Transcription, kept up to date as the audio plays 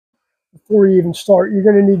before you even start. You're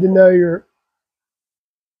going to need to know your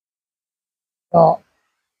uh,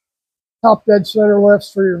 top dead center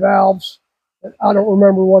lifts for your valves. I don't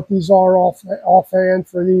remember what these are offhand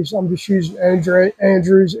for these. I'm just using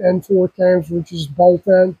Andrews N4 cams, which is bolt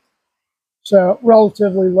end. So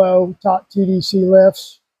relatively low top TDC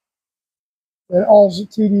lifts. And all the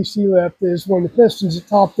TDC lift is when the piston's at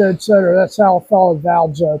top dead center. That's how I follow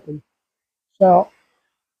valves open. So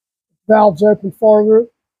valves open farther,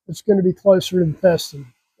 it's going to be closer to the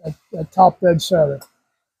piston at top dead center.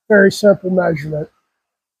 Very simple measurement.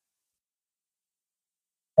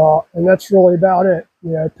 And that's really about it.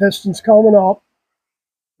 You know, pistons coming up,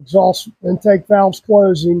 exhaust intake valves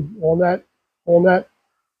closing on that, you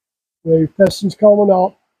know, pistons coming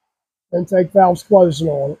up, intake valves closing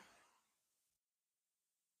on it.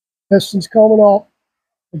 Pistons coming up,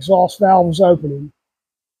 exhaust valves opening.